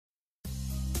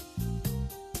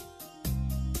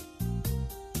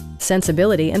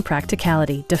Sensibility and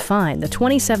practicality define the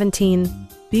 2017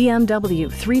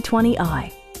 BMW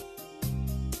 320i.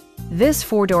 This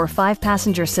four-door,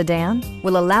 five-passenger sedan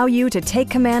will allow you to take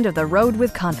command of the road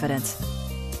with confidence.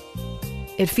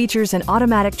 It features an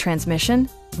automatic transmission,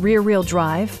 rear-wheel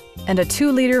drive, and a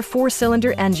 2-liter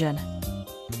four-cylinder engine.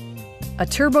 A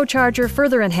turbocharger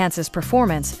further enhances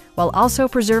performance while also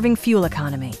preserving fuel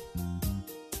economy.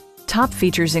 Top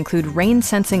features include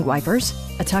rain-sensing wipers,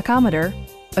 a tachometer,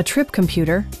 a trip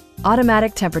computer,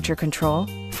 automatic temperature control,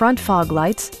 front fog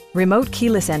lights, remote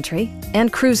keyless entry,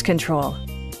 and cruise control.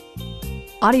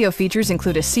 Audio features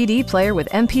include a CD player with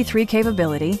MP3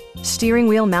 capability, steering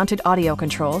wheel mounted audio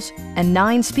controls, and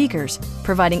 9 speakers,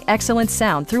 providing excellent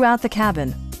sound throughout the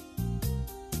cabin.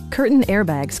 Curtain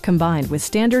airbags combined with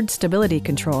standard stability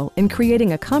control in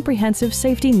creating a comprehensive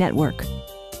safety network.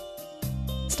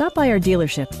 Stop by our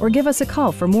dealership or give us a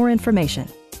call for more information.